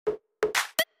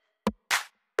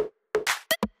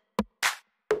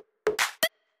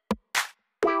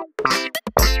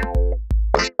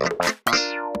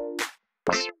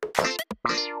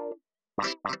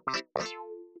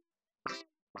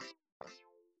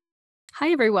Hi,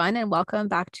 everyone, and welcome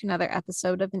back to another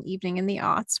episode of An Evening in the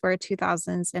Aughts, where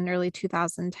 2000s and early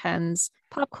 2010s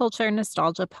pop culture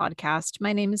nostalgia podcast.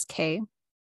 My name is Kay,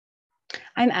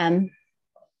 I'm Em.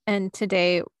 and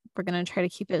today we're going to try to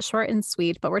keep it short and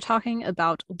sweet, but we're talking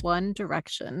about One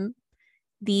Direction,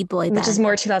 the boy band. Which is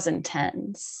more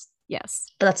 2010s, Yes.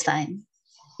 but that's fine.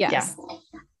 Yes.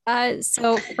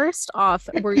 So first off,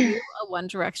 were you a One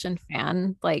Direction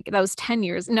fan? Like that was 12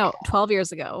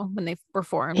 years ago when they were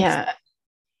formed. Yeah.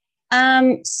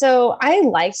 So I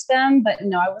liked them, but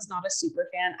no, I was not a super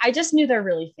fan. I just knew they're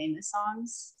really famous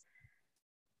songs.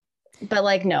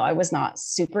 But no, I was not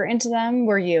super into them.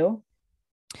 Were you?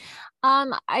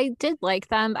 I did like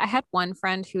them. I had one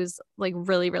friend who was like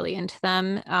really, really into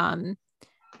them.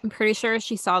 I'm pretty sure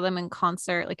she saw them in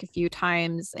concert like a few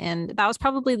times, and that was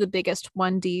probably the biggest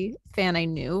 1D fan I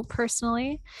knew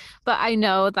personally. But I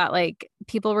know that like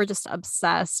people were just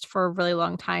obsessed for a really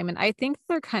long time, and I think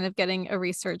they're kind of getting a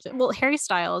resurgence. Well, Harry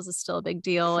Styles is still a big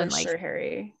deal, For and like sure,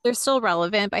 Harry. they're still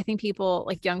relevant. But I think people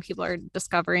like young people are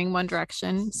discovering One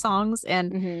Direction songs,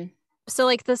 and Mm-hmm. so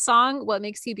like the song "What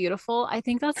Makes You Beautiful," I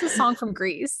think that's a song from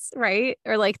Greece, right?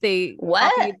 Or like they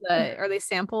What? copied or they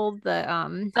sampled the.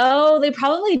 Oh, they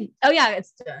probably. Oh, yeah,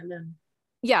 it's done.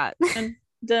 Yeah.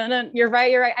 Dun. You're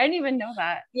right. I didn't even know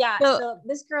that. Yeah. So So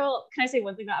this girl, can I say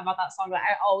one thing about that song that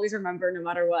I always remember no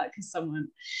matter what? Because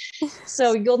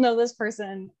so you'll know this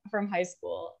person from high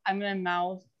school. I'm gonna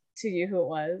mouth to you who it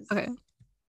was. okay.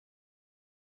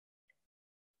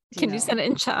 Do Can you know? send it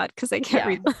in chat? Because I can't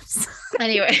read those.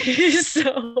 Anyway,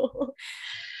 so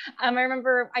I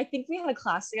remember I think we had a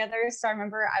class together. So I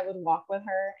remember I would walk with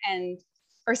her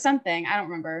or something. I don't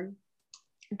remember.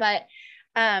 But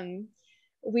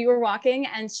we were walking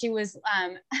and she was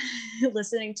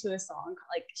listening to a song,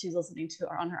 like she was listening to it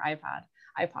on her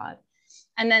iPod.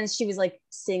 And then she was like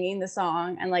singing the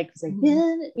song and like was like,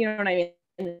 you know what I mean?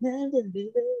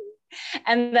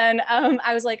 And then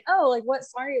I was like, oh, like what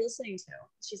song are you listening to?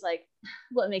 She's like,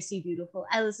 What Makes You Beautiful.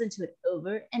 I listen to it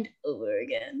over and over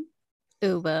again.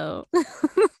 Oh, well.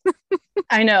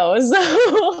 I know.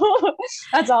 So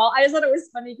that's all. I just thought it was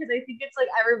funny because I think it's like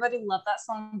everybody loved that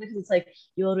song because it's like,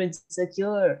 you're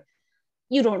insecure.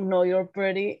 You don't know you're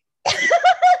pretty.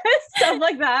 Stuff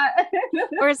like that.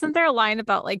 Or isn't there a line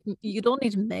about like you don't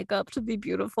need makeup to be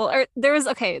beautiful? Or there was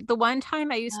the one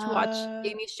time I used to watch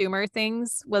Amy Schumer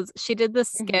things was she did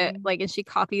this skit like and she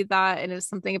copied that and it was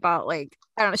something about like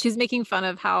I don't know, she's making fun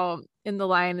of how in the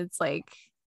line it's like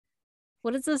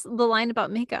what is the line about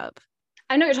makeup?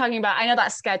 I know what you're talking about. I know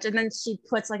that sketch, and then she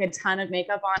puts like a ton of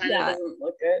makeup on and it doesn't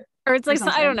look good. Or it's like so,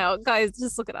 I don't know, guys,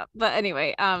 just look it up. But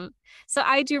anyway, so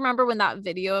I do remember when that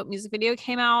music video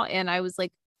came out, and I was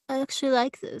like, I actually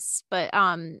like this. But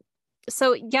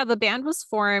so yeah, the band was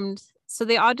formed. So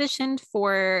they auditioned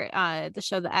for the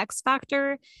show The X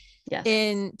Factor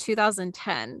in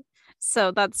 2010.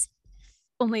 So that's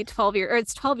only 12 years, or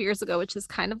it's 12 years ago, which is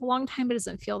kind of a long time, but it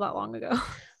doesn't feel that long ago.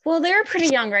 Well, they were pretty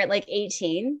young, right? Like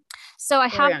 18. So I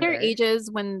have their ages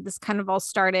when this kind of all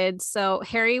started. So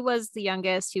Harry was the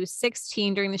youngest. He was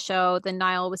 16 during the show. Then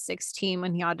Niall was 16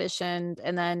 when he auditioned.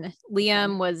 And then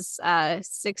Liam was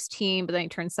 16, but then he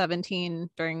turned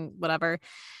 17 during whatever.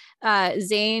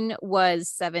 Zayn was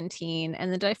 17.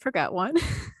 And then did I forget one?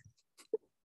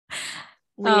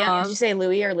 Liam, did you say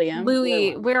Louis or Liam?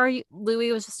 Louis, where are you?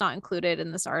 Louis was just not included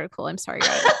in this article. I'm sorry,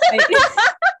 guys.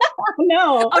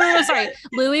 No. Oh, no, sorry.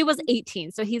 Louis was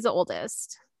 18, so he's the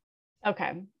oldest.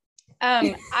 Okay.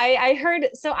 I heard,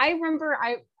 so I remember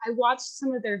I watched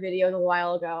some of their videos a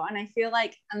while ago, and I feel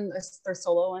like, and their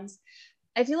solo ones,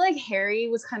 I feel like Harry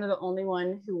was kind of the only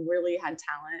one who really had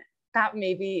talent. That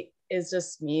maybe is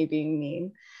just me being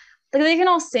mean. Like they can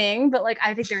all sing, but like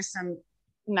I think there's some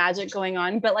magic going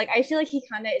on. But like I feel like he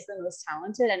kind of is the most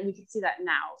talented, and we can see that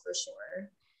now for sure.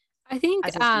 I think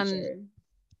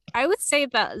I would say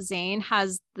that Zayn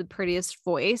has the prettiest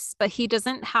voice, but he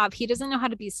doesn't know how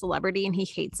to be a celebrity and he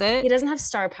hates it. He doesn't have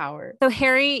star power. So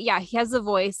Harry, yeah, he has the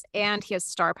voice and he has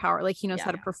star power. Like he knows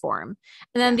how to perform.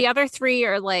 And then the other three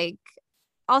are like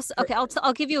also okay,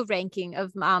 I'll give you a ranking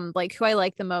of like who I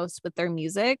like the most with their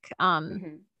music.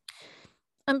 I'm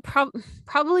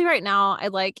probably right now I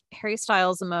like Harry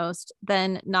Styles the most,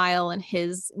 then Niall and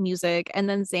his music, and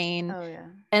then Zayn. Oh yeah.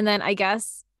 And then I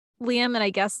guess Liam and I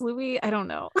guess Louis. I don't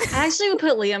know. I actually would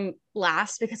put Liam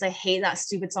last because I hate that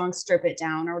stupid song "Strip It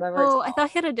Down" or whatever. Oh, I thought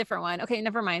he had a different one. Okay,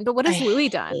 never mind. But what has Louis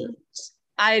done?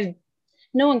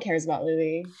 No one cares about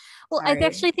Louis. Well, I Sorry.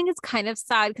 actually think it's kind of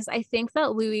sad because I think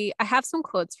that Louis, I have some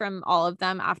quotes from all of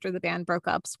them after the band broke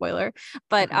up, spoiler,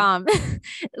 but Okay.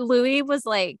 Louis was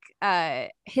like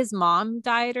his mom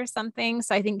died or something,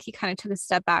 so I think he kind of took a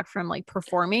step back from like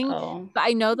performing. Oh, But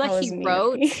I know that that was mean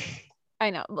of me. I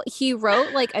know he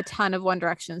wrote like a ton of One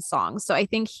Direction songs, so I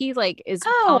think he like is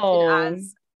counted Oh,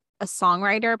 as a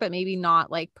songwriter, but maybe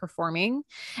not like performing.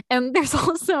 And there's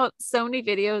also so many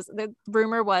videos. The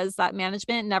rumor was that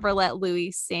management never let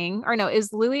Louis sing, or no,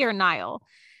 is Louis or Niall?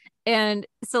 And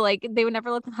so like they would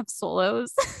never let them have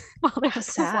solos while they how were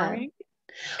sad. performing.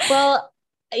 Well,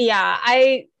 yeah,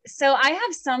 I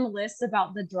have some lists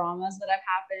about the dramas that have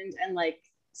happened and like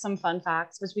some fun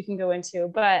facts which we can go into,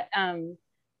 but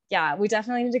yeah, we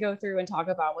definitely need to go through and talk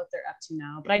about what they're up to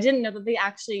now. But I didn't know that they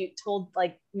actually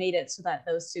made it so that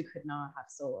those two could not have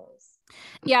solos.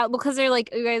 Yeah, because they're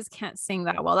like, you guys can't sing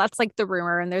that well. That's like the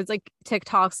rumor. And there's like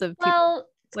TikToks of people Well,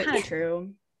 it's like kind of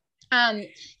true.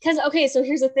 Because okay, so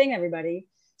here's the thing, everybody.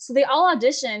 So they all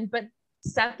auditioned, but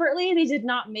separately they did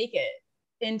not make it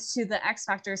into the X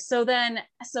Factor. So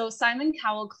Simon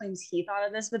Cowell claims he thought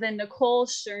of this, but then Nicole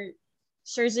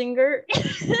Scherzinger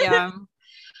yeah.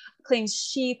 claims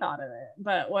she thought of it.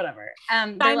 But whatever.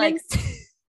 They're like, Simon's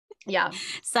yeah,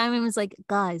 Simon was like,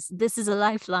 guys, this is a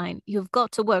lifeline. You've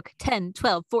got to work 10,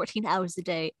 12, 14 hours a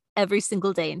day every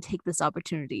single day and take this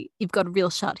opportunity. You've got a real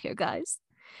shot here, guys.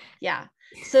 yeah.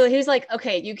 So he was like,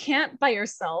 okay, you can't by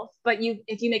yourself, but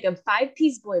if you make a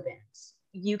 5-piece boy band,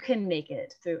 you can make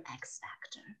it through X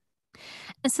Factor.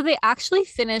 And so they actually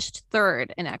finished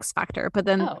third in X Factor, but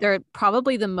then they're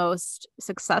probably the most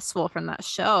successful from that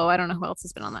show. I don't know who else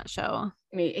has been on that show.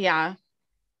 Yeah.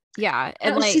 Yeah.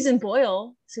 And like Susan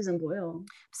Boyle.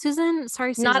 Susan,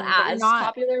 sorry, Susan, not as not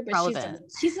popular, but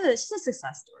relevant. she's a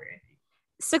success story, I think.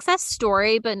 Success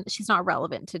story, but she's not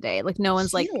relevant today. Like no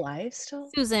one's like alive still.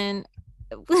 Susan.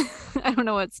 I don't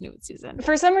know what's new with Susan.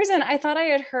 For some reason, I thought I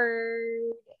had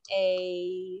heard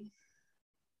a.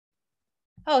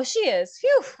 Oh, she is.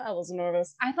 Phew, I was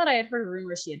nervous. I thought I had heard a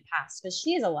rumor she had passed, but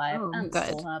she is alive. I'm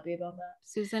good. so happy about that.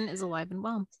 Susan is alive and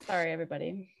well. Sorry,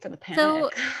 everybody, for the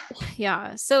panic.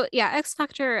 So yeah, X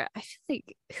Factor. I feel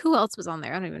like who else was on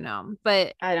there? I don't even know.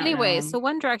 But anyway, so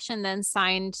One Direction then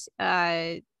signed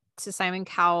to Simon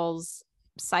Cowell's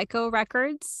Psycho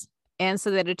Records. And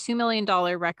so they had a $2 million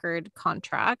record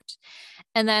contract.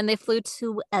 And then they flew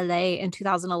to LA in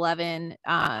 2011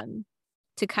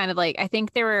 to kind of like, I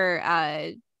think they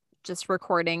were just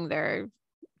recording their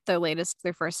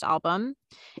first album.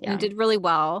 And did really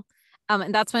well.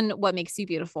 And that's when What Makes You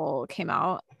Beautiful came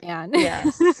out. And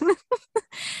yes.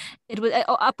 It was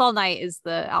Up All Night is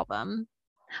the album.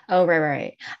 Oh,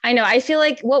 right. I know. I feel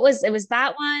like it was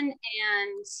that one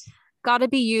and Gotta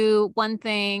Be You, One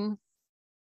Thing.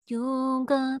 You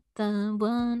got the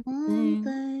one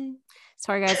thing.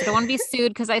 Sorry, guys. I don't want to be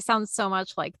sued because I sound so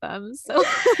much like them. So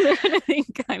they're going to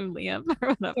think I'm Liam or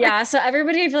whatever. Yeah. So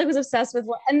everybody I feel like was obsessed with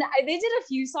and they did a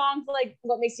few songs like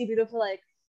What Makes You Beautiful, like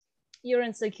you're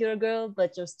insecure girl,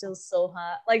 but you're still so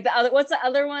hot. Like what's the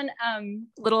other one?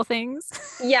 Little Things.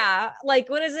 Yeah. Like,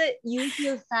 what is it? You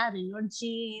feel fat in your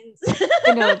jeans.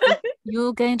 I know.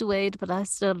 You gained weight, but I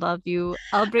still love you.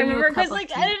 I'll bring you a cup of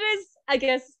tea. And it is, I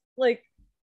guess, like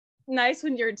nice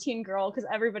when you're a teen girl because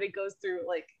everybody goes through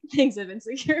like things of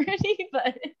insecurity,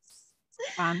 but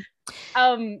it's fun.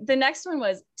 The next one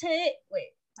was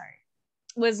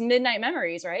was Midnight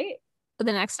Memories, right?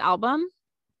 The next album?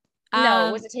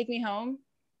 No, was it Take Me Home?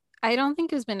 I don't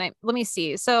think it was Midnight. Let me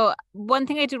see. So one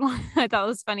thing I thought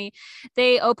was funny,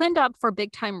 they opened up for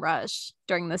Big Time Rush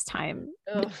during this time.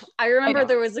 I remember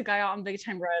there was a guy on Big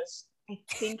Time Rush. I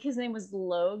think his name was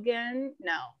Logan.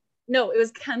 No, it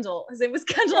was Kendall. His name was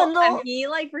Kendall. And he,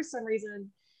 like, for some reason,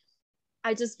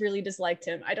 I just really disliked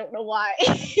him. I don't know why.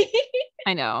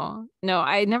 I know. No,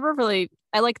 I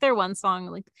like their one song,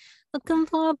 like, looking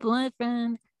for a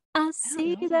boyfriend. I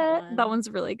see that. That one's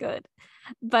really good.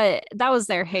 But that was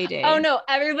their heyday. Oh, no.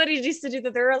 Everybody used to do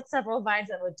that. There were several vines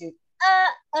that would do,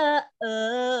 oh,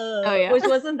 yeah. Which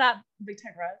wasn't that Big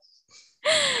Time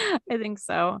Rush. I think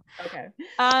so.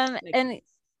 Okay.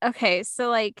 Okay, so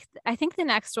like I think the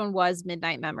next one was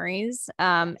Midnight Memories.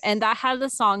 And that had the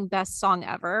song Best Song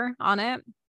Ever on it.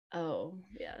 Oh,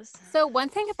 yes. So one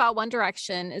thing about One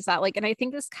Direction is that, like, and I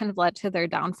think this kind of led to their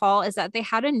downfall, is that they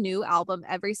had a new album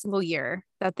every single year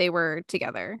that they were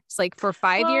together. It's like for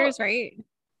 5 years, right?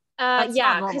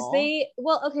 Yeah, because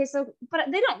but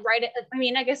they don't write it. I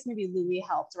mean, I guess maybe Louis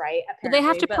helped, right? But they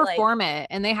have to perform it,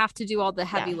 and they have to do all the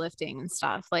heavy lifting and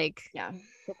stuff. Like, they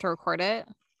have to record it.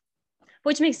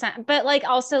 Which makes sense. But like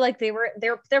also like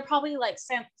they're probably like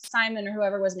Simon or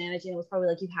whoever was managing was probably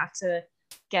like, you have to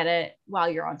get it while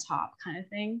you're on top kind of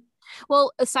thing.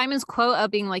 Well, Simon's quote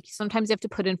of being like, sometimes you have to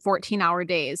put in 14-hour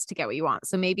days to get what you want.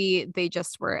 So maybe they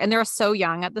just were, and they're so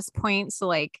young at this point. So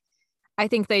like, I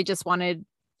think they just wanted,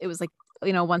 it was like,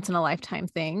 once in a lifetime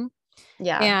thing.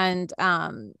 Yeah. And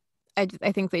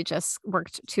I think they just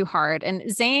worked too hard. And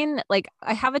Zayn, like,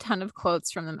 I have a ton of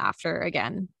quotes from them after,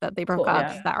 again, that they broke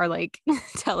up that are like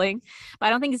telling, but I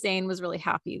don't think Zayn was really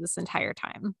happy this entire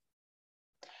time.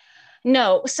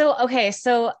 No. So, okay.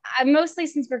 So I mostly,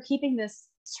 since we're keeping this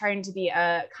trying to be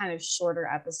a kind of shorter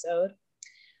episode.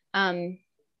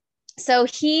 So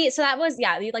that was,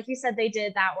 like you said, they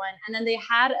did that one. And then they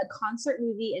had a concert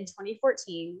movie in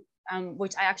 2014,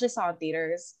 which I actually saw in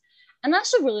theaters. And I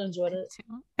actually really enjoyed it.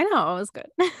 I know, it was good.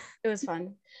 It was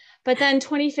fun. But then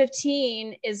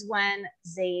 2015 is when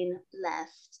Zayn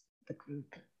left the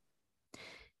group.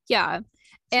 Yeah.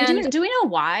 So and do we know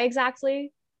why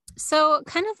exactly? So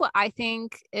kind of what I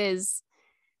think is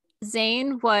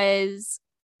Zayn was,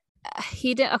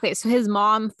 so his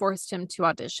mom forced him to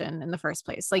audition in the first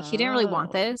place. Like he didn't really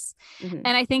want this. Mm-hmm.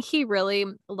 And I think he really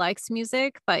likes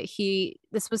music, but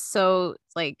this was so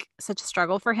like such a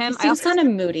struggle for him. He seems kind of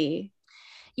moody.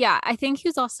 Yeah. I think he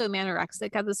was also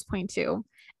manorexic at this point too.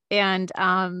 And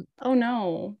oh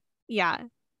no. Yeah.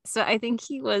 So I think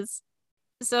he was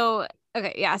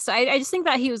okay, yeah. So I just think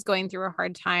that he was going through a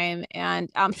hard time, and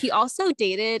he also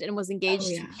dated and was engaged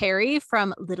to Harry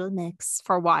from Little Mix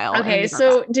for a while. Okay,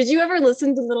 so did you ever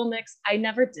listen to Little Mix? I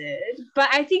never did, but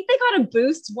I think they got a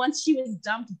boost once she was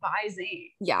dumped by Zayn.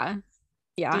 Yeah.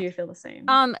 Do you feel the same?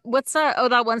 What's that? Oh,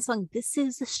 that one song. This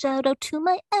is a shout out to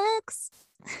my ex.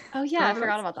 Oh yeah, I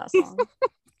forgot about that song.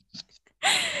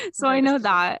 So I know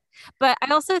that, but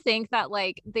I also think that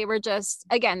like they were just,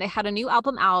 again, they had a new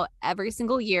album out every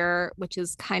single year, which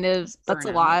is kind of, that's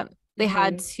a lot. They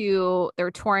they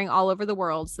were touring all over the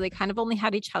world, so they kind of only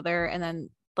had each other, and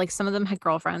then like some of them had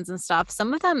girlfriends and stuff.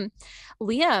 Some of them,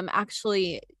 Liam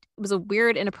actually was a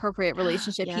weird inappropriate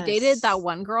relationship. He dated that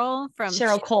one girl from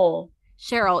Cheryl Cole.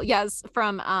 Cheryl, yes,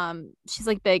 from she's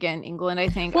like big in England, I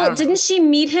think. Well, didn't she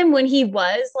meet him when he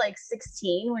was like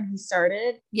 16 when he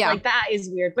started? Yeah, like that is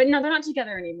weird. But no, they're not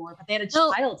together anymore. But they had a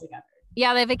child together.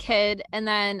 Yeah, they have a kid, and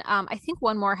then I think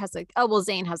one more has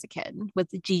Zayn has a kid with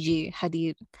Gigi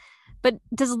Hadid. But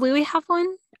does Louis have one?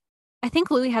 I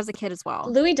think Louis has a kid as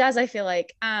well. Louis does, I feel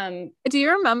like. Do you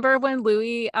remember when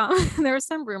Louis there were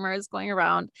some rumors going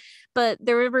around, but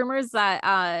there were rumors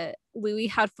that Louis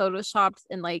had photoshopped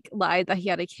and like lied that he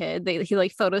had a kid. He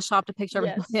like photoshopped a picture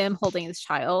of him holding his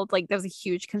child. Like there was a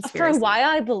huge conspiracy. For a while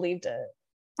I believed it.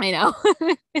 I know.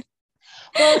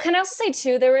 Well, can I also say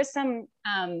too, there was some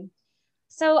has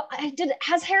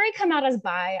Harry come out as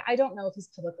bi? I don't know if he's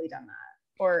publicly done that.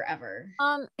 Or ever.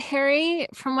 Harry,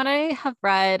 from what I have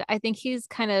read, I think he's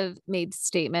kind of made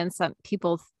statements that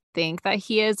people think that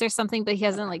he is or something, but he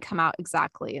hasn't like come out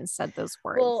exactly and said those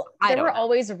words. Well, there were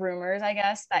always rumors, I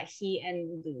guess, that he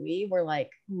and Louis were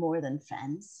like more than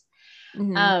friends.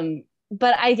 Mm-hmm.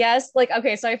 But I guess like,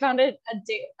 okay, so I found a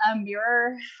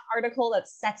Mirror article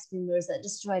that's sex rumors that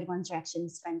destroyed One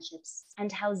Direction's friendships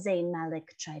and how Zayn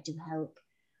Malik tried to help.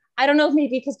 I don't know if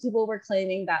maybe because people were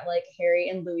claiming that like Harry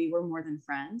and Louis were more than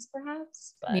friends,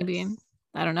 perhaps. But maybe.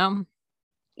 I don't know.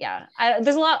 Yeah,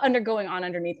 there's a lot going on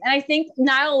underneath. And I think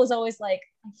Niall was always like,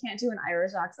 I can't do an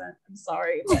Irish accent. I'm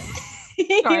sorry. But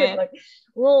he was like,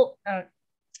 we'll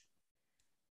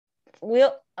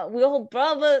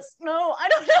brothers. No, I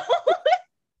don't know.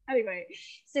 Anyway,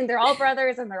 so they're all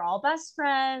brothers and they're all best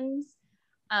friends.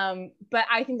 But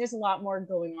I think there's a lot more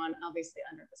going on, obviously,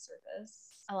 under the surface.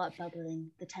 A lot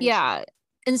bubbling, the tension. Yeah.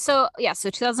 And so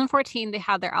 2014 they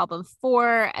had their album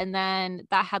 4, and then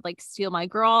that had like Steal My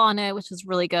Girl on it, which was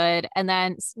really good, and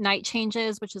then Night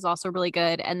Changes, which is also really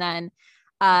good, and then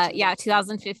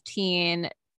 2015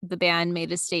 the band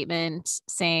made a statement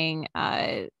saying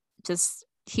just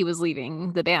he was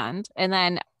leaving the band, and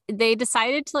then they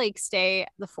decided to like stay,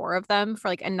 the 4 of them, for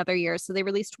like another year, so they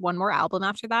released one more album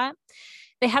after that.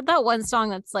 They had that one song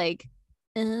that's like,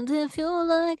 and if you're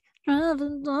like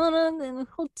driving in the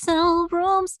hotel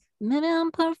rooms, maybe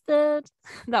I'm perfect.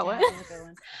 That one.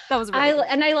 That was really good.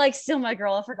 And I like Steal My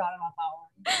Girl. I forgot about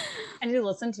that one. I need to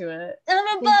listen to it.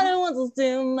 Everybody wants to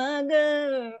steal my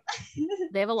girl.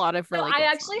 They have a lot of really good I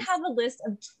actually have a list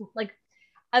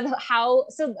of how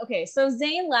so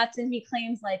Zayn left and he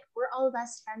claims like we're all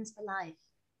best friends for life.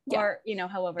 Yeah. Or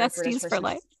however besties for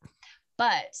life.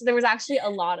 But there was actually a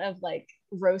lot of like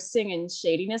roasting and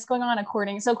shadiness going on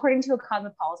according to a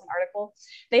Cosmopolitan article.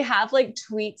 They have like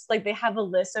tweets, like they have a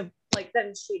list of like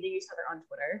them shading each other on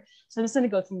Twitter. So I'm just going to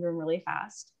go through them really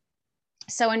fast.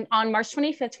 So on March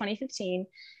 25th, 2015,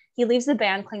 he leaves the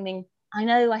band claiming I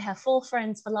know I have 4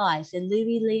 friends for life in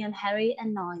Louis, Liam, Harry,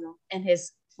 and Niall in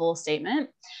his full statement.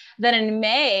 Then in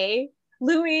May,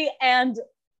 Louis and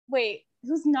wait,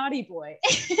 who's Naughty Boy?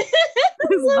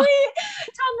 Louis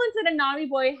Tomlinson and Naughty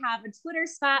Boy have a Twitter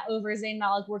spat over Zayn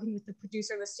Malik working with the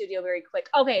producer of the studio very quick.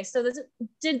 Okay, so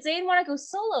did Zayn want to go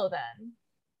solo then?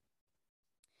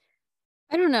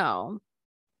 I don't know.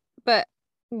 But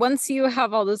once you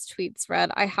have all those tweets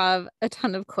read, I have a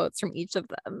ton of quotes from each of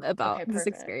them about this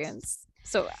experience.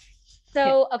 So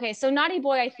okay, so Naughty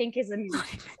Boy, I think, is a music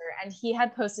producer, and he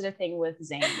had posted a thing with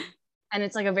Zayn, and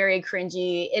it's like a very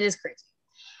cringy, it is cringy.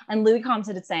 And Louis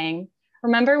commented it saying,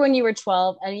 remember when you were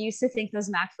 12 and you used to think those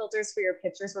Mac filters for your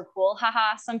pictures were cool?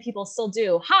 Haha, some people still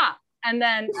do. Ha! And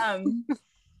then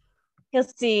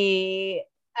let's see.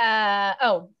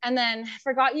 And then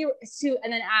at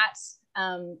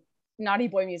Naughty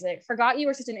Boy Music, forgot you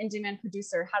were such an in-demand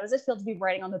producer. How does it feel to be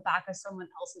writing on the back of someone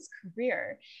else's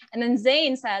career? And then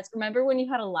Zayn says, remember when you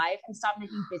had a life and stopped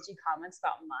making bitchy comments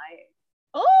about mine?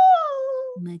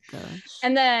 Oh my gosh.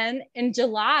 And then in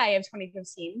July of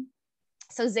 2015,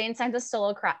 so Zayn signs a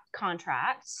solo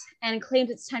contract and claims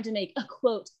it's time to make a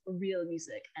quote real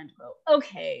music, end quote.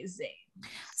 Okay, Zayn.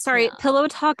 Sorry, no. Pillow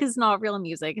Talk is not real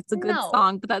music. It's a good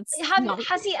song, but that's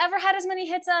has he ever had as many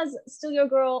hits as Still Your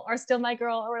Girl or Still My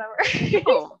Girl or whatever?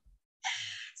 Oh.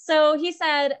 So he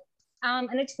said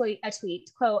in a tweet,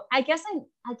 quote, I guess I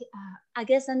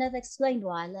never explained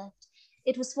why I left.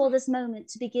 It was for this moment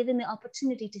to be given the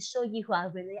opportunity to show you who I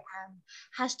really am.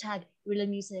 Hashtag real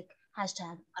music.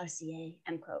 Hashtag RCA,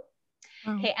 end quote.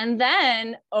 Oh. Okay, and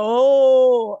then,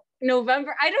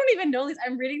 November, I don't even know this.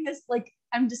 I'm reading this, like,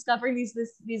 I'm discovering these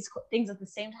things at the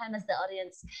same time as the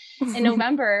audience. In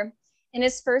November, in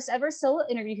his first ever solo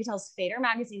interview, he tells Fader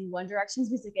magazine One Direction's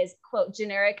music is, quote,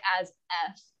 generic as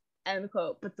F, end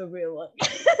quote, but the real one.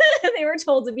 They were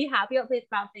told to be happy about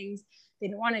things they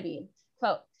didn't want to be.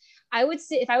 Quote,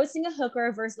 if I would sing a hook or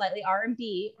a verse lightly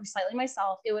R&B or slightly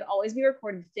myself, it would always be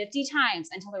recorded 50 times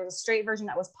until there was a straight version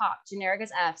that was pop, generic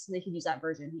as F, so they could use that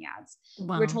version, he adds.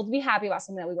 Wow. We were told to be happy about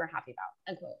something that we weren't happy about,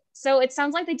 end quote. So it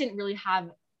sounds like they didn't really have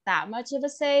that much of a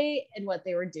say in what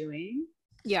they were doing.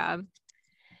 Yeah.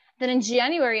 Then in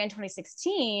January in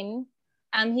 2016,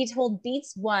 he told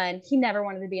Beats One he never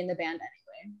wanted to be in the band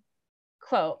anyway.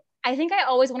 Quote, I think I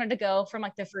always wanted to go from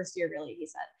like the first year, really, he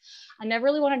said. I never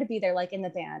really wanted to be there, like in the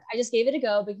band. I just gave it a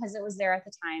go because it was there at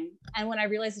the time. And when I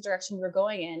realized the direction we were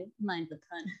going in, mind the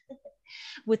pun,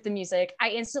 with the music, I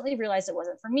instantly realized it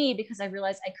wasn't for me because I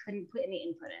realized I couldn't put any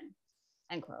input in,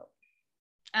 end quote.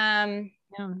 Okay,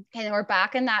 then we're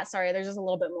back in that. Sorry, there's just a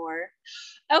little bit more.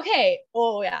 Okay,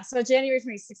 so January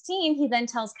 2016, he then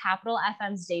tells Capital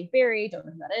FM's Dave Barry, don't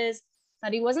know who that is,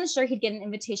 that he wasn't sure he'd get an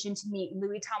invitation to meet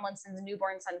Louis Tomlinson's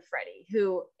newborn son, Freddie,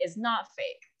 who is not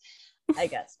fake, I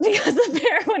guess, because the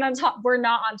pair were not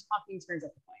on talking terms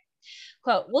at the point.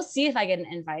 Quote, we'll see if I get an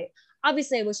invite.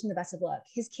 Obviously, I wish him the best of luck.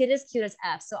 His kid is cute as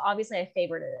F, so obviously I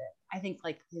favorited it. I think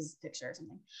like his picture or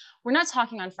something. We're not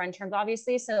talking on friend terms,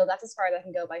 obviously, so that's as far as I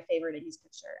can go by favoriting his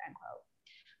picture, end quote.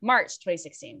 March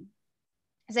 2016.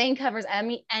 Zayn covers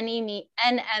NME magazine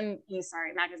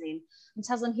and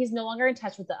tells them he's no longer in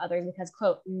touch with the others because,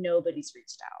 quote, nobody's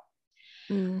reached out.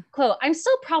 Quote, I'm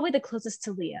still probably the closest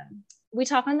to Liam. We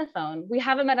talk on the phone. We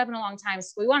haven't met up in a long time,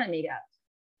 so we want to meet up.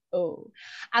 Oh.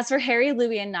 As for Harry,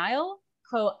 Louis, and Niall,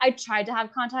 quote, I tried to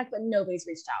have contact, but nobody's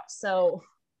reached out. So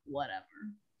whatever.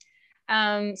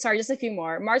 Sorry, just a few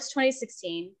more. March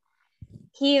 2016.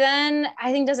 He then,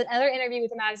 I think, does another interview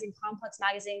with the magazine Complex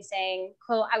Magazine saying,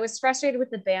 quote, I was frustrated with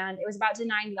the band. It was about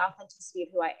denying the authenticity of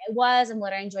who I was and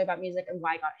what I enjoy about music and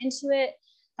why I got into it.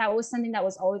 That was something that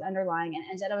was always underlying and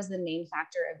ended up as the main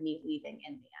factor of me leaving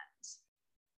in the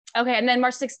end. Okay, and then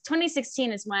March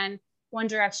 2016 is when One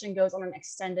Direction goes on an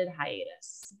extended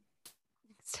hiatus.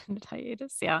 Extended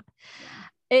hiatus, yeah.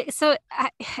 It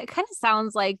kind of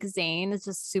sounds like Zayn is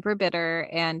just super bitter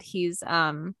and he's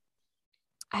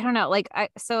I don't know, like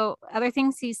so other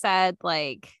things he said,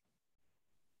 like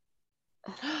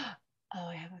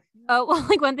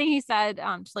like one thing he said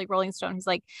to like Rolling Stone, he's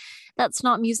like, that's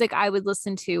not music I would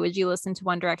listen to. Would you listen to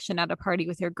One Direction at a party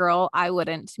with your girl? I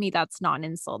wouldn't. To me, that's not an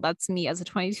insult. That's me as a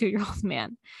 22-year-old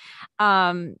man.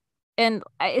 And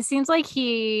it seems like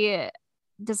he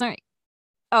doesn't.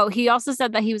 Oh, he also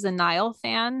said that he was a Niall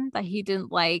fan, that he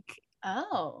didn't like.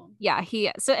 Oh, yeah,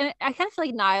 and I kind of feel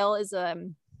like Niall is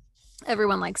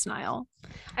everyone likes Niall.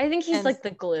 I think he's like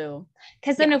the glue.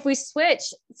 Because then if we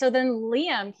switch, so then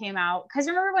Liam came out. Because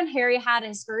remember when Harry had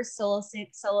his first solo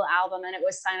album and it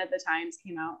was Sign of the Times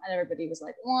came out and everybody was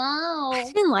like, wow. I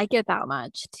didn't like it that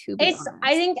much, to be honest.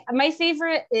 I think my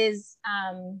favorite is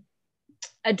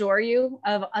Adore You.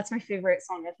 That's my favorite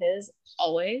song of his,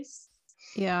 always.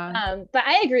 Yeah. But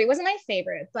I agree, it wasn't my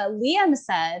favorite. But Liam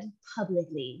said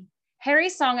publicly,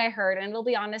 Harry's song I heard, and we'll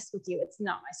be honest with you, it's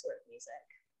not my sort of music.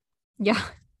 Yeah.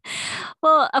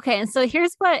 Well, okay. And so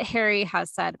here's what Harry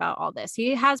has said about all this.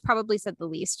 He has probably said the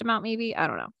least amount, maybe. I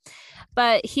don't know.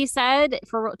 But he said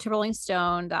to Rolling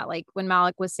Stone that, like, when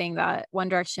Malik was saying that One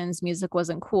Direction's music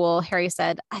wasn't cool, Harry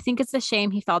said, I think it's a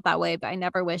shame he felt that way, but I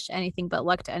never wish anything but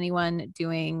luck to anyone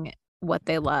doing what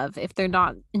they love. If they're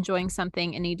not enjoying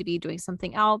something and need to be doing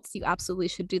something else, you absolutely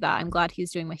should do that. I'm glad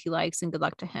he's doing what he likes and good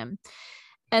luck to him.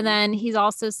 And then he's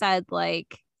also said,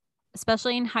 like,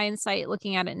 especially in hindsight,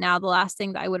 looking at it now, the last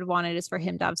thing that I would have wanted is for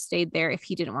him to have stayed there if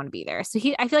he didn't want to be there. So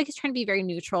I feel like he's trying to be very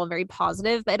neutral and very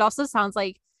positive, but it also sounds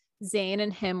like Zayn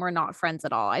and him were not friends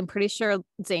at all. I'm pretty sure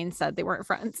Zayn said they weren't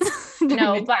friends.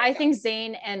 No, but I think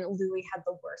Zayn and Louis had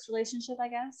the worst relationship, I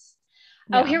guess.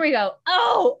 Yeah. Oh, here we go.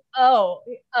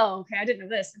 Okay. I didn't know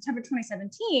this. September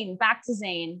 2017, back to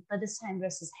Zayn, but this time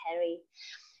versus Harry.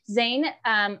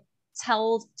 Zayn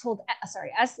told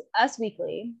Us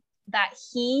Weekly that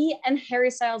he and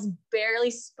Harry Styles barely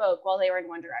spoke while they were in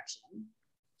One Direction.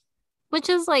 Which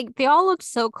is like, they all looked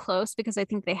so close because I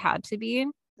think they had to be.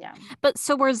 Yeah. But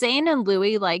so were Zayn and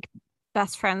Louis like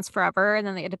best friends forever and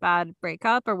then they had a bad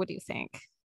breakup, or what do you think?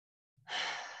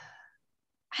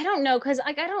 I don't know, because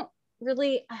like I don't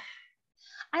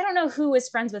know who was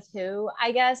friends with who.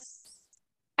 I guess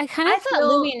I thought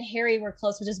Louis and Harry were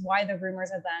close, which is why the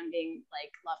rumors of them being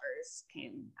like lovers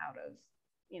came out of,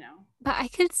 But I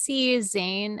could see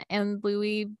Zayn and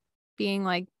Louis being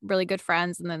like really good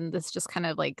friends, and then this just kind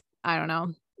of like, I don't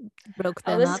know, broke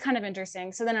them this up. is kind of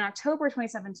interesting. So then in October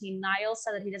 2017, Niall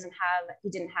said that he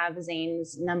didn't have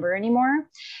Zayn's number anymore,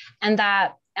 and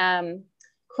that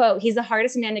quote, he's the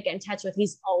hardest man to get in touch with.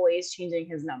 He's always changing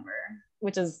his number,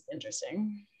 which is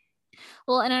interesting.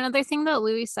 Well, and another thing that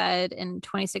Louis said in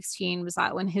 2016 was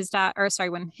that when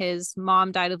when his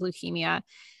mom died of leukemia,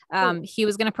 he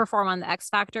was going to perform on the X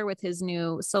Factor with his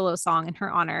new solo song in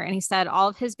her honor. And he said all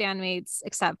of his bandmates,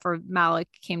 except for Malik,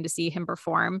 came to see him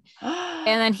perform.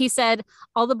 And then he said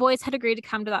all the boys had agreed to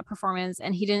come to that performance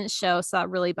and he didn't show. So that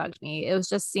really bugged me. It was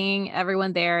just seeing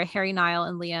everyone there, Harry, Niall,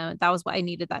 and Liam. That was what I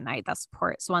needed that night, that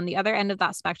support. So on the other end of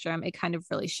that spectrum, it kind of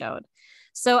really showed.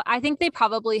 So I think they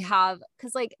probably have,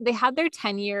 because like they had their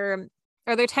 10-year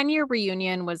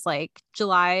reunion was like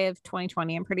July of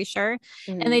 2020, I'm pretty sure.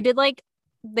 Mm-hmm. And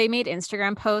they made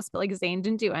Instagram posts, but like Zayn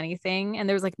didn't do anything. And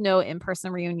there was like no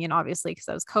in-person reunion, obviously, because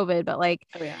that was COVID. But like,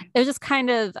 it was just kind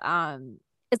of,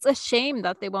 it's a shame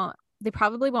that they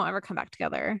probably won't ever come back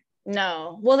together.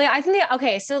 No. Well,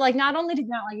 okay. So like, not only did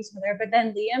not like each other, but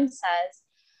then Liam says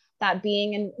that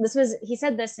he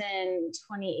said this in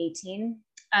 2018.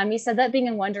 He said that being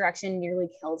in One Direction nearly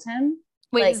killed him.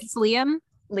 Wait, is this Liam?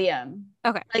 Liam.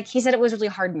 Okay. Like he said it was really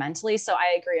hard mentally. So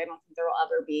I agree. I don't think there will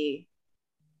ever be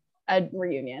a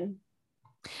reunion.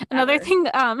 Another thing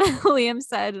Liam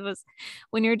said was,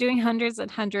 when you're doing hundreds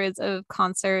and hundreds of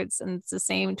concerts and it's the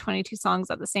same 22 songs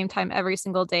at the same time every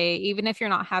single day, even if you're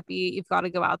not happy, you've got to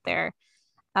go out there.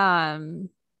 And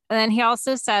then he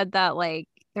also said that like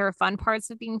there are fun parts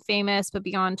of being famous, but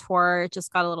being on tour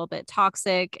just got a little bit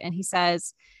toxic. And he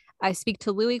says, I speak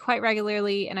to Louis quite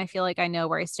regularly and I feel like I know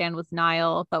where I stand with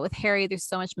Niall, but with Harry, there's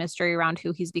so much mystery around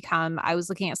who he's become. I was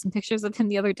looking at some pictures of him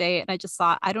the other day and I just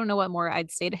thought, I don't know what more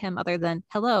I'd say to him other than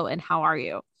hello and how are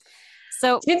you?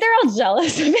 So I think they're all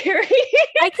jealous of Harry.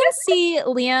 I can see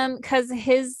Liam, because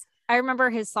I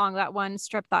remember his song, that one,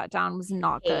 Strip That Down, was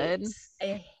not good.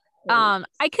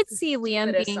 I could see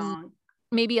Liam being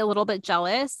maybe a little bit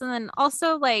jealous. And then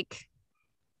also like,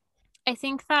 I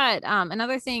think that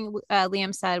another thing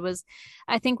Liam said was,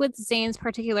 I think with Zayn's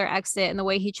particular exit and the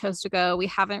way he chose to go, we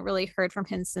haven't really heard from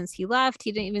him since he left.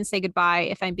 He didn't even say goodbye.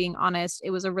 If I'm being honest,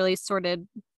 it was a really sordid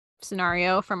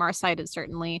scenario from our side. It's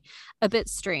certainly a bit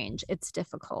strange. It's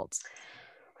difficult.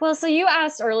 Well, so you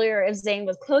asked earlier if Zayn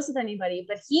was close with anybody,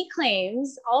 but he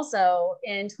claims also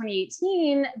in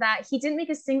 2018 that he didn't make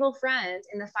a single friend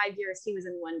in the 5 years he was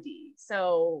in 1D.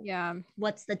 So yeah,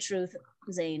 what's the truth,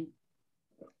 Zayn?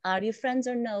 Are you friends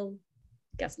or no?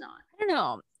 Guess not. I don't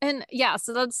know. And yeah,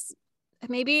 so that's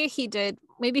maybe he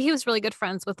was really good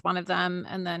friends with one of them.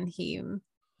 And then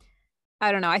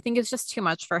I don't know. I think it's just too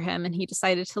much for him and he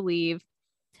decided to leave.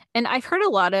 And I've heard a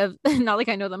lot of, not like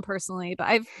I know them personally, but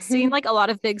I've seen like a lot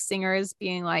of big singers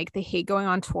being like, they hate going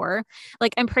on tour.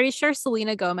 Like, I'm pretty sure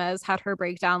Selena Gomez had her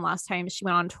breakdown last time she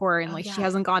went on tour and she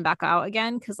hasn't gone back out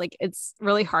again. Cause like, it's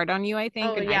really hard on you, I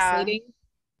think, and isolating.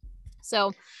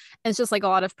 So it's just like a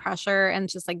lot of pressure and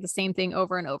just like the same thing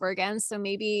over and over again. So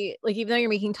maybe like even though you're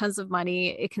making tons of money,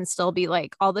 it can still be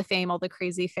like all the fame, all the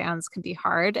crazy fans can be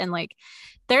hard, and like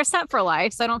they're set for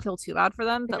life, so I don't feel too bad for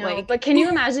them. But No, like, but can you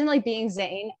imagine like being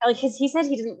Zayn? Like he said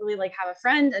he didn't really like have a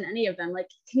friend in any of them. Like,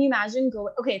 can you imagine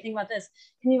going? Okay, think about this.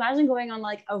 Can you imagine going on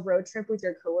like a road trip with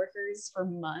your coworkers for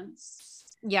months?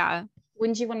 yeah,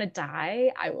 Wouldn't you want to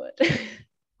die? I would.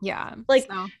 yeah. Like,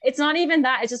 So it's not even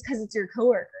that. It's just because it's your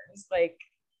coworkers. Like,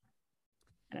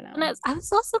 I don't and know. I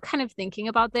was also kind of thinking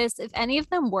about this. If any of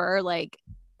them were like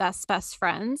best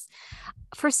friends,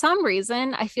 for some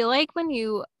reason, I feel like when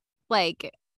you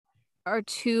like are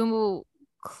too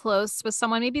close with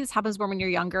someone, maybe this happens more when you're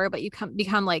younger, but you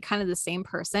become like kind of the same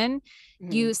person.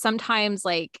 Mm-hmm. You sometimes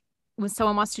like when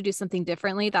someone wants to do something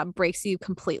differently, that breaks you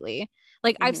completely.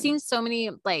 Like I've Mm-hmm. seen so many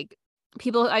like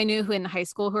people I knew who in high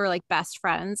school who are like best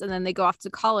friends, and then they go off to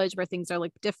college where things are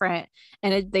like different,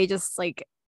 and they just like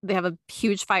they have a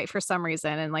huge fight for some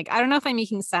reason. And like I don't know if I'm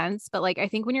making sense, but like I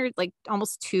think when you're like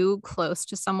almost too close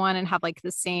to someone and have like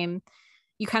the same,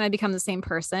 you kind of become the same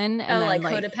person, and Oh, then like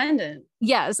like codependent.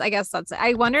 yes, I guess that's it.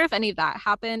 I wonder if any of that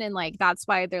happened, and like that's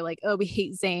why they're like, oh, we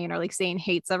hate Zayn, or like Zayn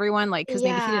hates everyone, like because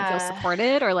maybe he didn't feel Yeah.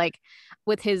 supported, or like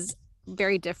with his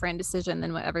very different decision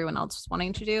than what everyone else was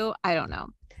wanting to do. I don't know.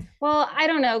 Well, I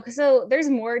don't know. So there's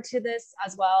more to this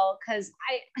as well. Cause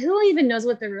who even knows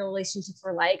what their relationships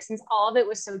were like since all of it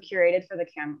was so curated for the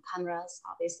cameras,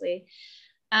 obviously.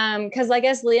 Cause I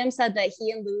guess Liam said that he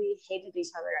and Louis hated each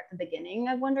other at the beginning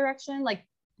of One Direction. Like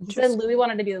he said Louis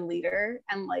wanted to be the leader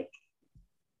and like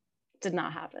did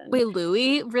not happen. Wait,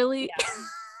 Louis, really? Yeah,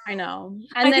 I know.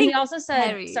 And I then he think also said,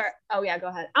 Harry. sorry. Oh yeah, go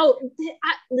ahead. Oh,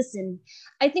 listen,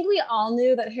 I think we all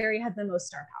knew that Harry had the most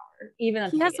star power, even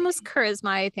at He the has the most beginning. charisma,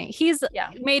 I think. He's Yeah.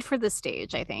 made for the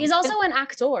stage, I He's think. And also an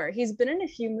actor. He's been in a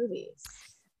few movies.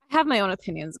 I have my own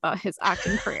opinions about his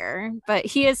acting career, but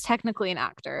he is technically an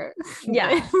actor. But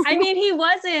Yeah. I mean, he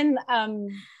was in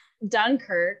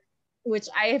Dunkirk, which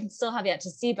I still have yet to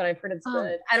see, but I've heard it's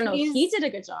good. I don't know. He did a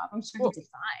good job. I'm sure he well, did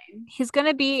fine. he's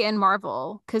gonna be in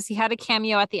Marvel because he had a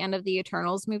cameo at the end of the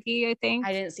Eternals movie, I think.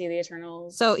 I didn't see the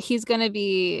Eternals. So he's gonna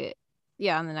be,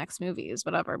 yeah, in the next movies,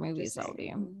 whatever movies that'll be.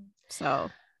 Interesting. So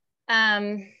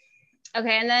Um,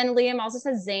 okay, and then Liam also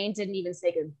says Zayn didn't even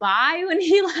say goodbye when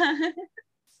he left.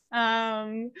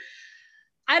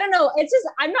 I don't know. It's just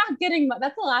I'm not getting.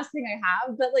 That's the last thing I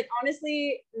have. But like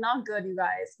honestly, not good, you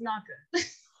guys. Not good.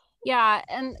 yeah,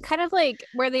 and kind of like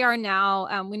where they are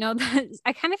now, we know that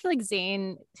I kind of feel like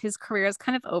Zayn, his career is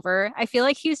kind of over. I feel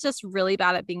like he's just really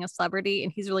bad at being a celebrity,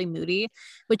 and he's really moody,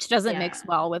 which doesn't Yeah. mix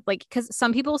well with like because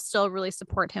some people still really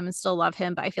support him and still love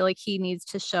him, but I feel like he needs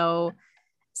to show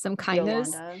some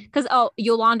kindness Yolanda. because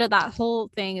Yolanda, that whole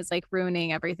thing is like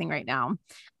ruining everything right now.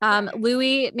 Yeah.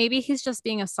 Louis, maybe he's just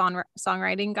being a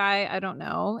songwriting guy, I don't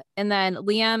know. And then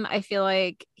Liam, I feel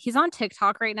like he's on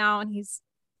TikTok right now, and he's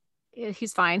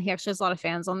fine. He actually has a lot of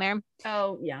fans on there.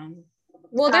 Oh yeah.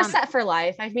 Well, they're set for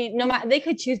life. I mean, no matter they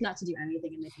could choose not to do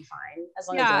anything and they'd be fine as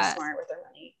long as they're smart with their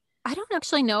money. I don't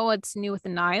actually know what's new with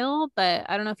Niall, but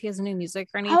I don't know if he has new music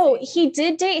or anything. Oh, he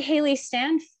did date Haley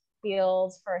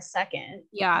Stanfield for a second.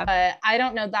 Yeah. But I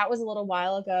don't know. That was a little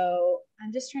while ago.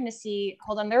 I'm just trying to see.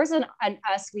 Hold on. There was an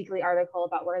Us Weekly article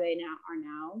about where they are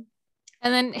now.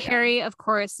 And then Harry, of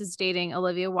course, is dating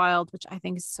Olivia Wilde, which I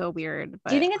think is so weird. But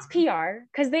do you think it's PR?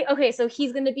 Because so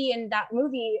he's going to be in that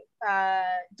movie,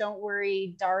 Don't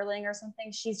Worry, Darling, or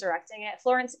something. She's directing it.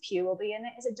 Florence Pugh will be in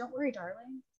it. Is it Don't Worry,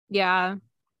 Darling? Yeah.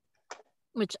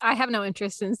 Which I have no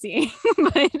interest in seeing.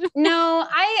 But no,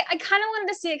 I kind of wanted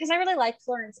to see it because I really like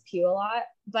Florence Pugh a lot.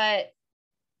 But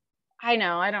I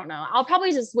don't know. I'll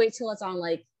probably just wait till it's on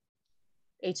like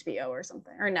HBO or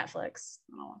something or Netflix.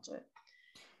 I'll watch it.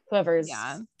 Whoever's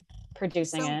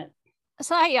producing it.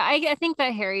 So I think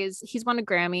that he's won a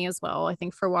Grammy as well, I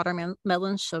think, for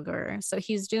Watermelon Sugar. So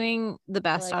he's doing the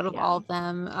best out of all of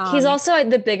them. He's also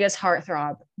the biggest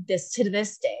heartthrob to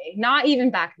this day. Not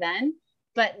even back then,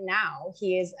 but now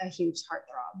he is a huge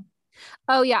heartthrob.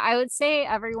 Oh yeah, I would say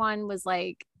everyone was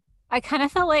like, I kind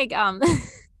of felt like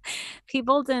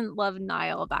people didn't love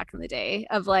Niall back in the day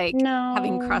of like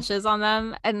having crushes on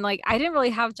them, and like I didn't really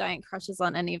have giant crushes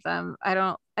on any of them.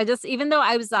 I just even though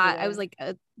I was like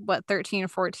 13 or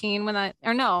 14 when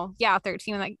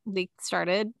 13 when they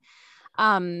started.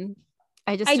 I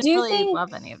didn't really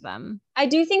love any of them. I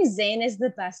do think Zayn is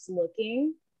the best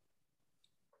looking.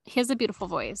 He has a beautiful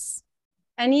voice.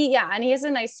 And he has a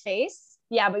nice face.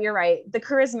 Yeah, but you're right. The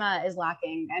charisma is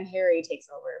lacking and Harry takes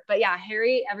over. But yeah,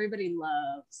 Harry, everybody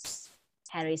loves.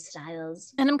 Harry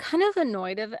Styles. And I'm kind of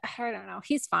annoyed of, I don't know.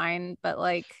 He's fine, but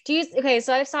like,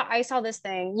 so I saw this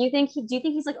thing. Do you think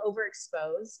he's like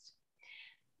overexposed?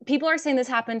 People are saying this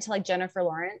happened to like Jennifer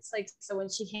Lawrence. Like, so when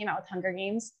she came out with Hunger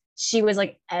Games, she was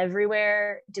like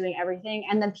everywhere doing everything.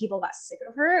 And then people got sick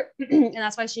of her. And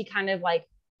that's why she kind of like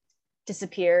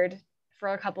disappeared for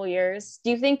a couple years.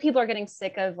 Do you think people are getting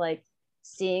sick of like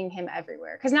seeing him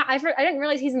everywhere? Because now I didn't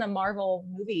realize he's in the Marvel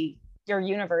movie or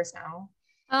universe now.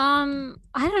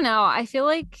 I don't know. I feel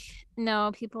like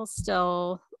no, people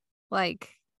still like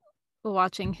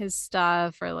watching his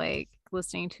stuff or like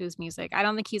listening to his music. I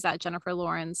don't think he's at Jennifer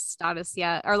Lawrence status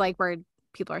yet, or like where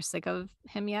people are sick of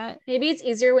him yet. Maybe it's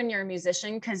easier when you're a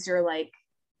musician because you're like,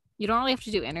 you don't really have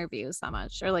to do interviews that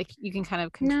much, or like you can kind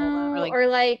of control them, or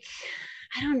like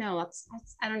I don't know. That's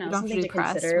I don't know, something to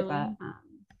consider, really. But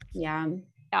yeah.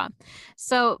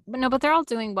 So, but they're all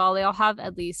doing well. They all have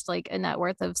at least like a net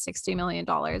worth of $60 million.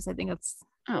 I think it's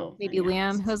maybe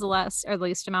Liam who has the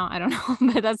least amount. I don't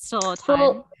know, but that's still a ton.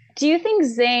 Well, do you think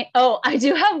Zayn? Oh, I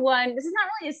do have one. This is not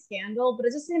really a scandal, but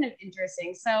it's just kind of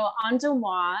interesting. So on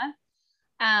Demois,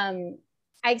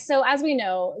 so as we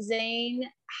know, Zayn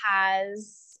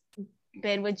has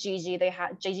been with Gigi. They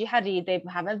had Gigi Hadid. They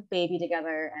have a baby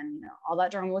together, and you know all that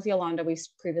drama with Yolanda we've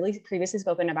previously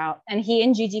spoken about. And he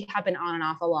and Gigi have been on and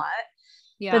off a lot.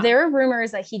 Yeah. But there are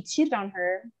rumors that he cheated on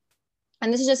her,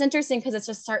 and this is just interesting because it's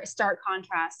just stark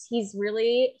contrast. He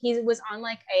was on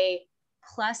like a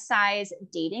plus size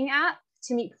dating app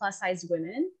to meet plus size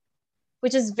women,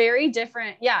 which is very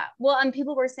different. Yeah. Well, and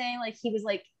people were saying like he was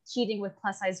like cheating with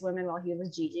plus size women while he was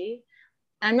with Gigi.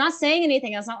 I'm not saying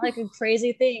anything. It's not like a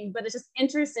crazy thing, but it's just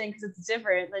interesting because it's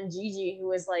different than Gigi, who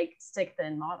was like stick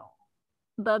thin model.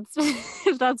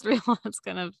 If that's real, that's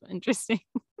kind of interesting.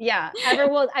 Yeah.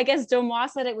 Well, I guess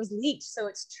Demois said it was leaked, so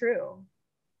it's true.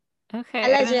 Okay.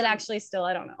 Alleged, actually, still,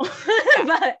 I don't know.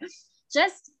 But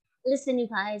just listen, you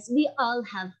guys. We all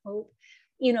have hope.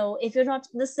 You know, if you're not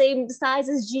the same size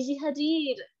as Gigi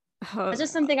Hadid. That's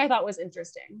just something I thought was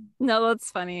interesting. No, that's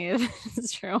funny.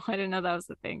 It's true. I didn't know that was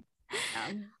the thing.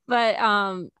 Yeah.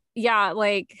 But yeah,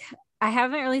 like I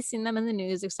haven't really seen them in the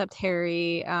news except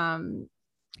Harry. I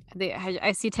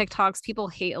see TikToks. People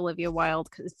hate Olivia Wilde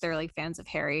because they're like fans of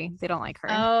Harry. They don't like her.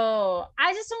 Oh,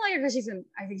 I just don't like her because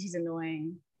I think she's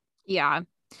annoying. Yeah.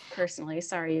 Personally,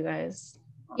 sorry, you guys.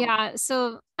 Yeah.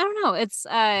 So I don't know. It's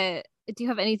do you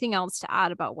have anything else to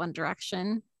add about One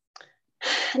Direction?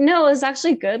 No, it's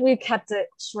actually good. We kept it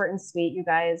short and sweet, you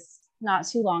guys. Not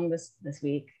too long this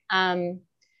week.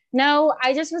 No,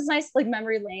 I just was nice like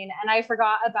memory lane, and I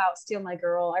forgot about Steal My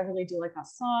Girl. I really do like that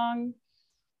song.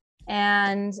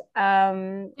 And they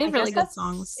have really good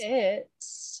songs.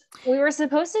 We were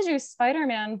supposed to do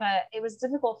Spider-Man, but it was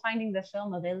difficult finding the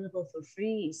film available for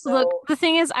free. So look, the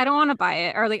thing is, I don't want to buy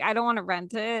it, or like I don't want to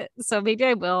rent it. So maybe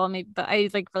I will, but I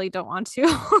like really don't want to.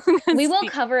 We will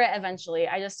cover it eventually.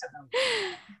 I just don't know.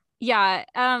 Yeah.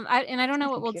 I don't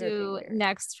know what we'll do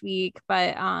next week,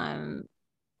 but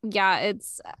yeah,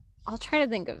 I'll try to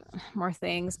think of more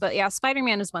things, but yeah,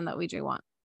 Spider-Man is one that we do want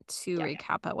to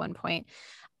recap at one point.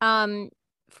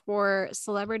 For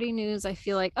celebrity news, I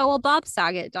feel like, Bob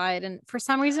Saget died, and for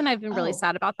some reason I've been really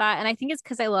sad about that, and I think it's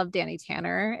because I love Danny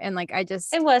Tanner, and like it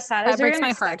was sad. That breaks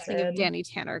my heart to think of Danny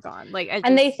Tanner gone. Like,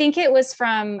 and they think it was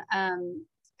from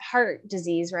heart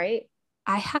disease, right?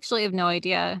 I actually have no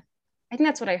idea. I think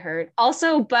that's what I heard.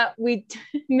 Also, but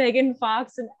Megan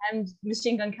Fox and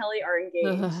Machine Gun Kelly are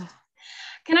engaged.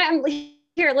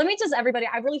 Here, let me just everybody.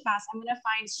 I really fast. I'm gonna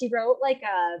find. She wrote like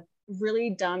a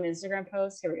really dumb Instagram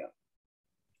post. Here we go.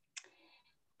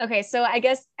 Okay, so I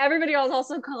guess everybody else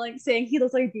also saying he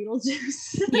looks like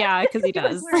Beetlejuice. Yeah, because he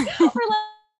does. or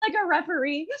like a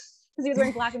referee because he was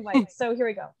wearing black and white. So here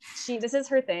we go. This is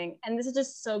her thing, and this is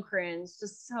just so cringe.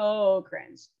 Just so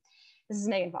cringe. This is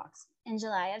Megan Fox. In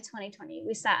July of 2020,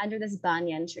 we sat under this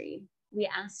banyan tree. We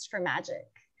asked for magic.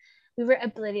 We were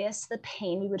oblivious to the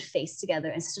pain we would face together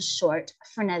in such a short,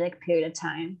 frenetic period of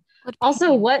time.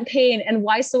 What pain and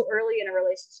why so early in a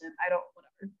relationship? I don't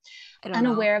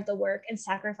Unaware of the work and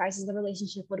sacrifices the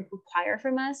relationship would require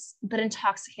from us, but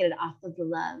intoxicated off of the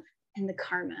love and the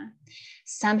karma.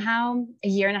 Somehow, a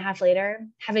year and a half later,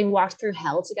 having walked through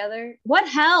hell together. What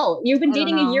hell? You've been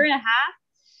dating a year and a half?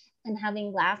 And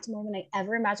having laughed more than I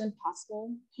ever imagined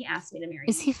possible, he asked me to marry him.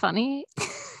 Is he funny?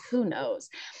 Who knows?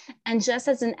 And just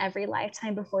as in every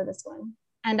lifetime before this one,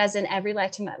 and as in every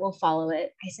lifetime that will follow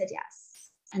it, I said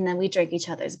yes. And then we drank each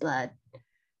other's blood.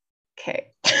 Okay.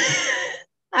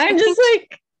 I'm just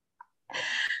like...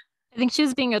 I think she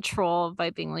was being a troll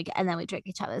by being like, and then we drank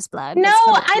each other's blood. No,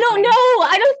 I don't know.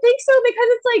 I don't think so, because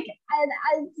it's like,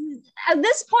 at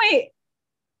this point,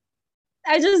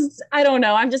 I don't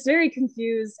know. I'm just very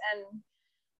confused and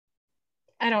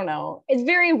I don't know. It's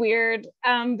very weird.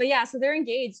 But yeah, so they're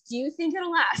engaged. Do you think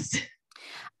it'll last?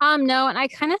 No, and I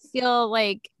kind of feel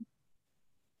like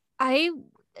I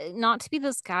not to be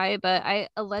this guy, but I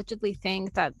allegedly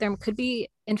think that there could be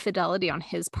infidelity on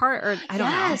his part, or I don't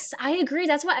know. Yes, I agree.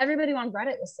 That's what everybody on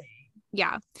Reddit was saying.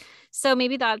 Yeah. So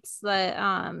maybe that's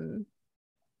the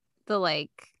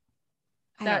like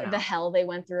I don't The know. hell they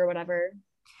went through or whatever.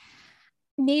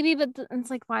 Maybe, but it's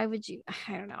like, why would you?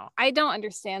 I don't know. I don't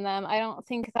understand them. I don't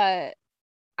think that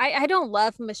I don't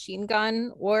love Machine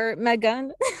Gun or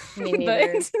Megan, Me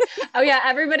neither. but Oh yeah,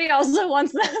 everybody also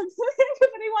wants them.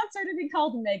 Everybody wants her to be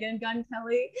called Megan Gun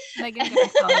Kelly. Megan Gun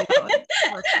Kelly, that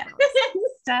would work for us.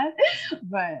 Instead.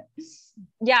 But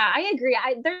yeah, I agree.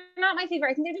 They're not my favorite.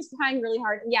 I think they're just trying really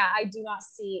hard. Yeah, I do not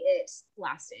see it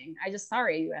lasting. I just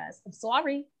sorry, US. I'm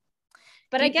sorry.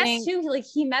 But Do I you guess think? too, like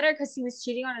he met her because he was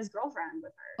cheating on his girlfriend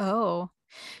with her. Oh,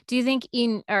 do you think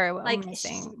Ian or what Like, am I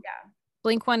saying? yeah,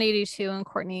 Blink 182 and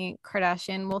Kourtney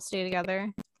Kardashian will stay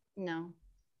together? no,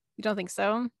 You don't think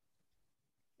so?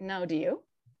 no. Do you?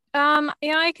 Yeah,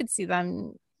 I could see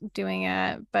them doing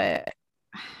it, but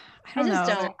I I don't just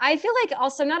know. don't. I feel like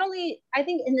also not only I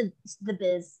think in the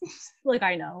biz, like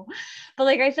I know, but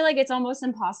like I feel like it's almost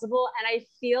impossible. And I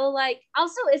feel like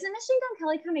also isn't Machine Gun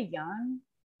Kelly kind of young?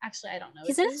 Actually, I don't know.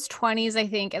 He's in his 20s, I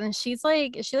think, and then she's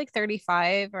like, is she like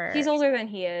 35 He's or? older than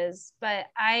he is, but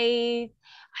I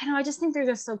don't know. I just think they're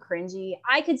just so cringy.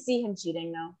 I could see him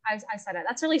cheating though. I said it.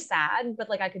 That's really sad, but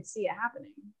like I could see it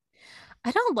happening. I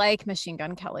don't like Machine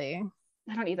Gun Kelly.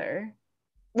 I don't either.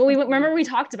 Well, we remember we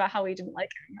talked about how we didn't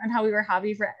like him and how we were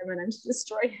happy for Eminem to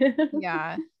destroy him.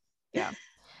 Yeah, yeah.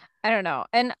 I don't know.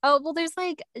 And oh, well, there's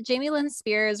like Jamie Lynn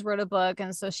Spears wrote a book,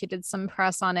 and so she did some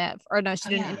press on it. Or no, she Oh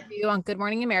did an yeah. interview on Good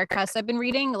Morning America. So I've been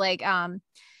reading like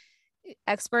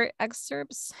expert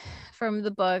excerpts from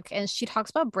the book, and she talks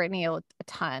about Britney a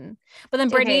ton. But then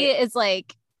Britney Okay. is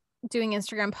like doing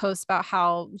Instagram posts about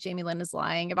how Jamie Lynn is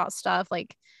lying about stuff.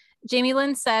 Like Jamie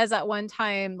Lynn says at one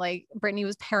time, like Britney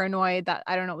was paranoid that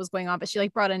I don't know what was going on, but she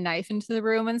like brought a knife into the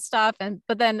room and stuff. And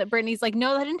but then Britney's like,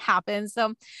 no, that didn't happen.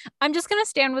 So I'm just gonna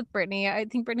stand with Britney. I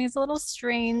think Britney's a little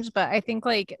strange, but I think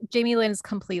like Jamie Lynn's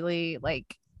completely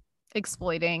like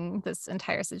exploiting this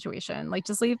entire situation. Like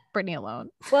just leave Britney alone.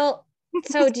 Well,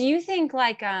 so do you think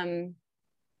like did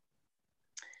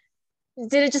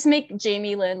it just make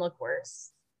Jamie Lynn look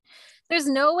worse? There's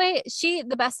no way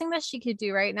the best thing that she could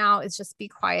do right now is just be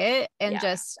quiet and Yeah,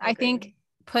 just I I agree. think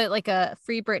put like a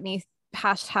free Britney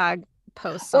hashtag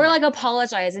post Or somewhere. like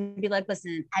apologize and be like,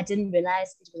 listen, I didn't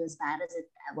realize it was as bad as it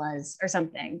was, or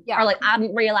something. Or Yeah. like, I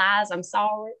didn't realize, I'm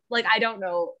sorry. Like, I don't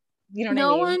know. You know what I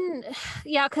No mean? one,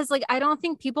 yeah, because like I don't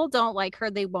think people don't like her.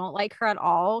 They won't like her at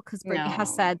all because Britney has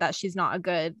No, said that she's not a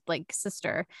good like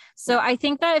sister. So no. I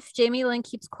think that if Jamie Lynn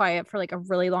keeps quiet for like a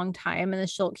really long time and then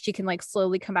she can like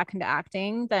slowly come back into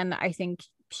acting, then I think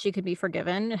she could be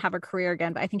forgiven and have a career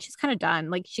again. But I think she's kind of done.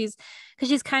 Like because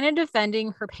she's kind of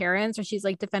defending her parents or she's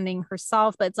like defending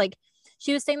herself. But it's like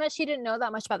she was saying that she didn't know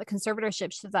that much about the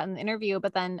conservatorship. She said that in the interview,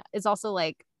 but then it's also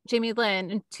like Jamie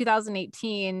Lynn in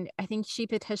 2018, I think she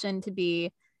petitioned to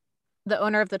be the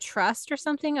owner of the trust or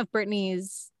something of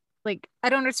Britney's. Like, I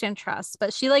don't understand trust,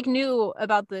 but she like knew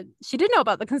about she did know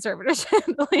about the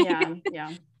conservatorship. Yeah, Like,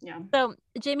 yeah, yeah. so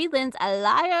Jamie Lynn's a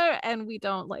liar and we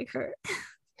don't like her.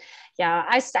 Yeah,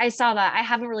 I saw that. I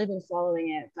haven't really been following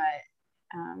it, but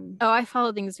Oh, I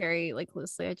follow things very like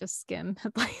loosely. I just skim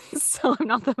headlines, so I'm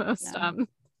not the most no.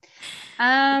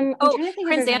 I'm Oh, trying to think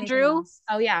if Prince there's anything Andrew. else.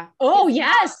 Oh yeah. Oh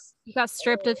yes. He got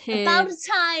stripped of About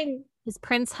time. his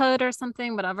princehood or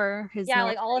something, whatever, his Yeah,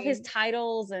 like all of his military.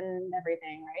 titles and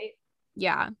everything, right?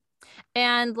 Yeah.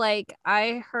 And like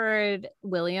I heard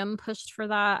William pushed for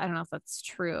that. I don't know if that's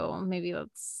true. Maybe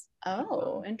that's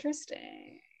Oh,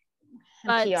 interesting. And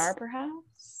but PR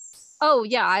perhaps? oh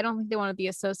yeah, I don't think they want to be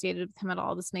associated with him at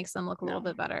all. This makes them look a little No.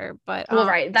 bit better. But Well,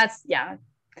 right. That's yeah.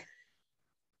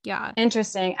 yeah.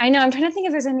 Interesting. I know. I'm trying to think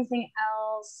if there's anything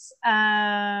else.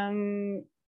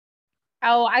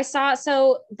 Oh, I saw.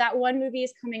 So that one movie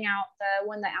is coming out. The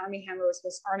one that Armand Hammer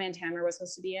was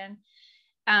supposed to be in.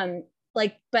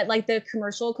 But like the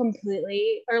commercial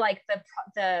completely, or like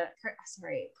the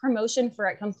sorry promotion for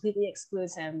it completely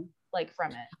excludes him like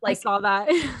from it. I Like saw that.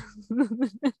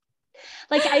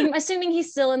 like I'm assuming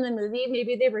he's still in the movie.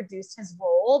 Maybe they reduced his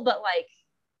role, but like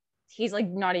he's like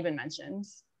not even mentioned.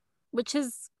 Which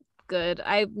is good.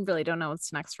 I really don't know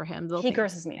what's next for him. He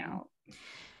grosses me out.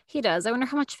 He does. I wonder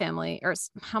how much family or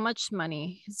how much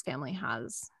money his family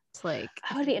has to like.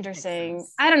 That would be interesting.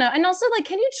 I don't know. And also, like,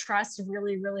 can you trust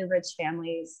really, really rich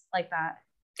families like that?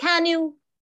 Can you?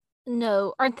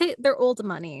 No, aren't they? They're old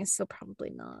money, so probably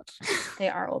not. They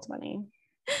are old money.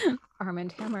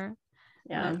 Armand Hammer.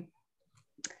 Yeah.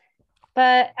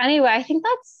 But anyway, I think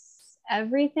that's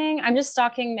everything. I'm just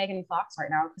stalking Megan Fox right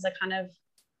now because I kind of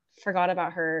forgot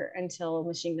about her until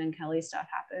Machine Gun Kelly stuff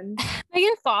happened.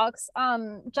 Megan Fox,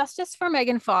 justice for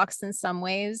Megan Fox in some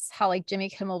ways, how like Jimmy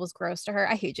Kimmel was gross to her.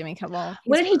 I hate Jimmy Kimmel.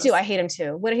 What did he do? I hate him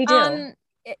too. What did he do?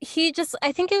 He just,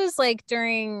 I think it was like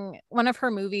during one of her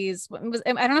movies, I don't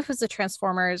know if it was the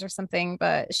Transformers or something,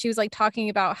 but she was like talking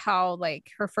about how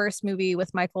like her first movie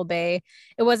with Michael Bay,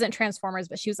 it wasn't Transformers,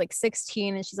 but she was like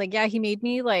 16 and she's like, yeah, he made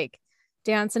me like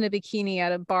dance in a bikini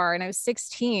at a bar and I was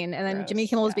 16. And then Gross, Jimmy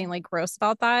Kimmel was being like gross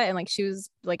about that and like she was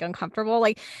like uncomfortable.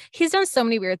 Like he's done so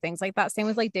many weird things like that. Same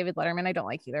with like David Letterman. I don't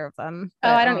like either of them.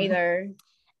 But, I don't either.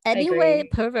 Anyway,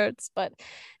 perverts. But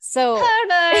so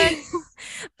perverts.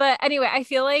 But anyway, I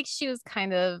feel like she was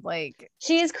kind of like,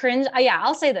 she is cringe. Yeah,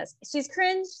 I'll say this. She's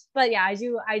cringe, but yeah, I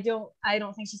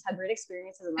don't think she's had great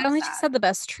experiences. I don't think she's had the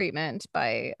best treatment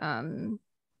by the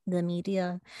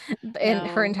media in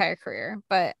her entire career.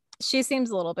 But she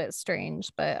seems a little bit strange.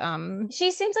 But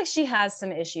she seems like she has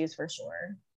some issues for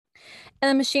sure. And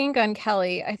then Machine Gun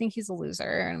Kelly, I think he's a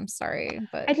loser. I'm sorry,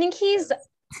 but I think he's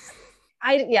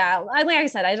like I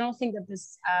said, I don't think that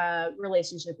this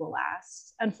relationship will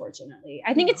last, unfortunately.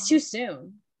 I think it's too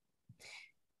soon.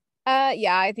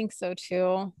 Yeah, I think so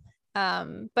too.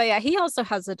 But yeah, he also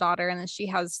has a daughter and then she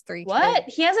has 3 What?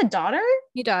 kids. He has a daughter?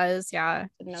 He does, yeah.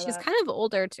 She's that. kind of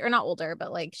older or not older,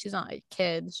 but like she's not a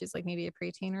kid. She's like maybe a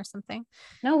preteen or something.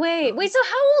 No way. Wait, so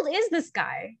how old is this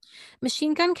guy?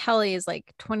 Machine Gun Kelly is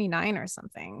like 29 or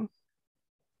something.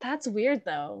 That's weird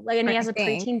though. Like, and he has a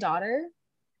preteen daughter?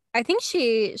 I think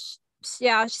she's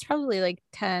probably like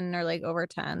 10 or like over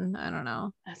 10. I don't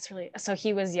know. That's really, so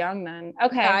he was young then.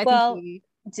 Okay, yeah, well,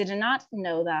 did not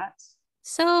know that.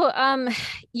 So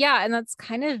yeah, and that's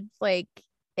kind of like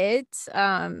it.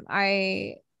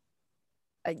 Do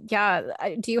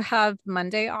you have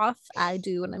Monday off? I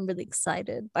do, and I'm really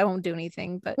excited. I won't do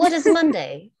anything, but what is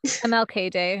Monday? MLK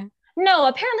Day. No,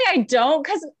 apparently I don't,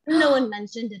 because no one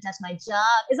mentioned it at my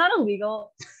job. Is that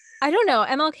illegal? I don't know.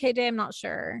 MLK Day, I'm not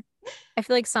sure. I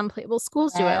feel like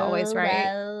schools do it always, right?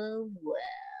 Well.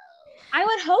 I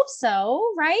would hope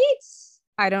so, right?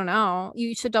 I don't know.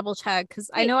 You should double check because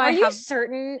I know Are you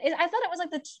certain? I thought it was like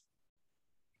the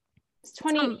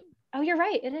 20. Oh, you're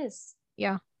right. It is.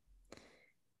 Yeah.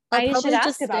 I should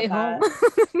ask about that.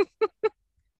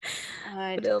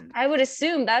 I would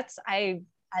assume that's I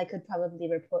could probably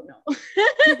report no.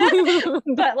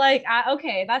 But like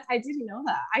okay, I didn't know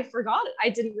that. I forgot it. I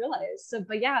didn't realize. So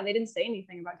but yeah, they didn't say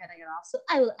anything about getting it off. So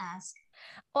I will ask.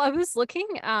 Well, I was looking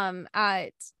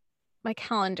at my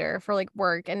calendar for like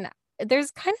work and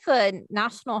there's kind of a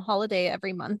national holiday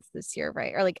every month this year,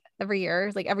 right? Or like every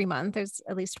year, like every month there's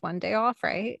at least one day off,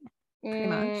 right? Pretty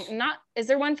much. Not, is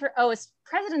there one for, it's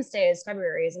President's Day is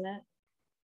February, isn't it?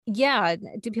 Yeah.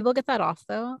 Do people get that off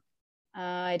though?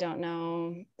 I don't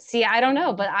know. See, I don't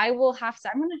know, but I'm gonna have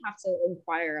to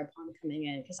inquire upon coming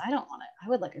in because I don't want it. I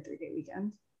would like a 3-day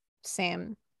weekend.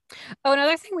 Same. Oh,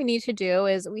 another thing we need to do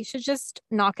is we should just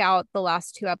knock out the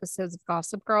last 2 episodes of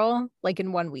Gossip Girl like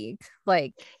in 1 week.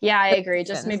 Like, yeah, I agree.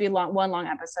 Just maybe one long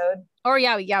episode. Or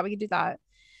yeah, we could do that.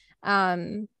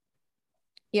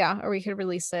 Yeah, or we could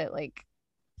release it like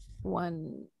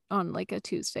one on like a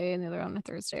Tuesday and the other on a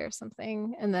Thursday or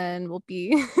something, and then we'll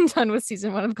be done with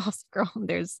season 1 of Gossip Girl. And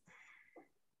there's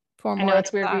 4 more. I know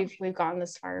it's weird we've gotten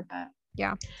this far, but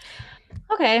yeah.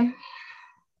 Okay.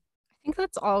 I think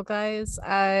that's all, guys.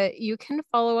 You can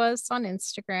follow us on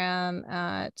Instagram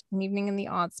at An Evening in the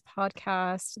Odds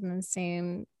podcast, and then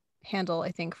same handle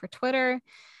I think for Twitter.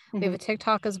 Mm-hmm. We have a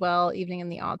TikTok as well, Evening in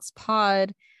the Odds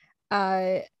pod.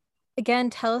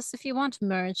 Again, tell us if you want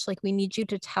merch. Like, we need you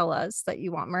to tell us that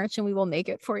you want merch and we will make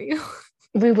it for you.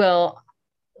 We will.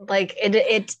 Like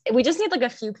we just need like a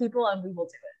few people and we will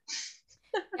do it.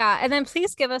 Yeah, and then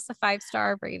please give us a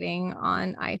 5-star rating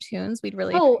on iTunes. We'd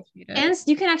really appreciate it. And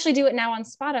you can actually do it now on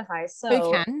Spotify. So we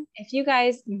can. If you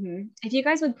guys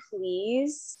would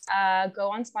please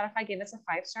go on Spotify, give us a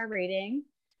 5-star rating.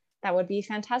 That would be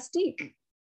fantastic.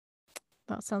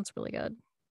 That sounds really good.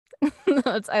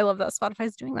 I love that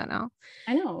Spotify's doing that now.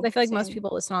 I know. I feel like most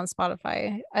people listen on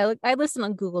Spotify. I listen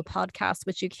on Google Podcasts,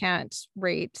 which you can't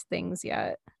rate things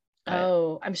yet.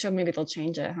 Oh, I'm sure maybe they'll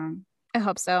change it, huh? I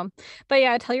hope so. But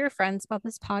yeah, tell your friends about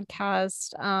this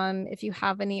podcast. If you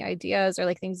have any ideas or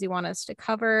like things you want us to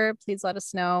cover, please let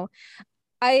us know.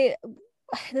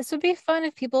 This would be fun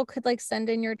if people could like send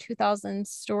in your 2000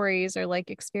 stories or like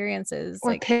experiences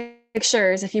or like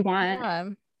pictures if you want. Yeah.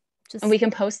 Just and we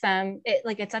can post them.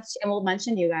 It's up to, and we'll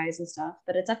mention you guys and stuff,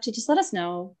 but it's up to, just let us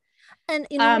know.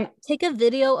 and take a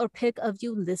video or pic of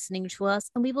you listening to us,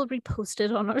 and we will repost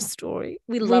it on our story.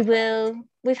 We will.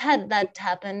 We've had that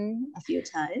happen a few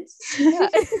times. Yeah.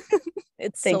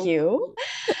 Thank you.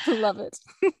 Love it.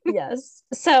 Yes.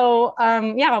 So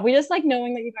yeah, we just like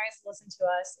knowing that you guys listen to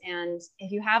us, and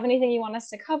if you have anything you want us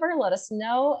to cover, let us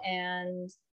know. And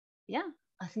yeah,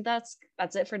 I think that's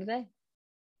it for today.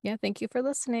 Yeah, thank you for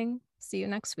listening. See you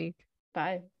next week.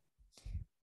 Bye.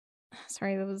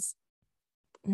 Sorry, that was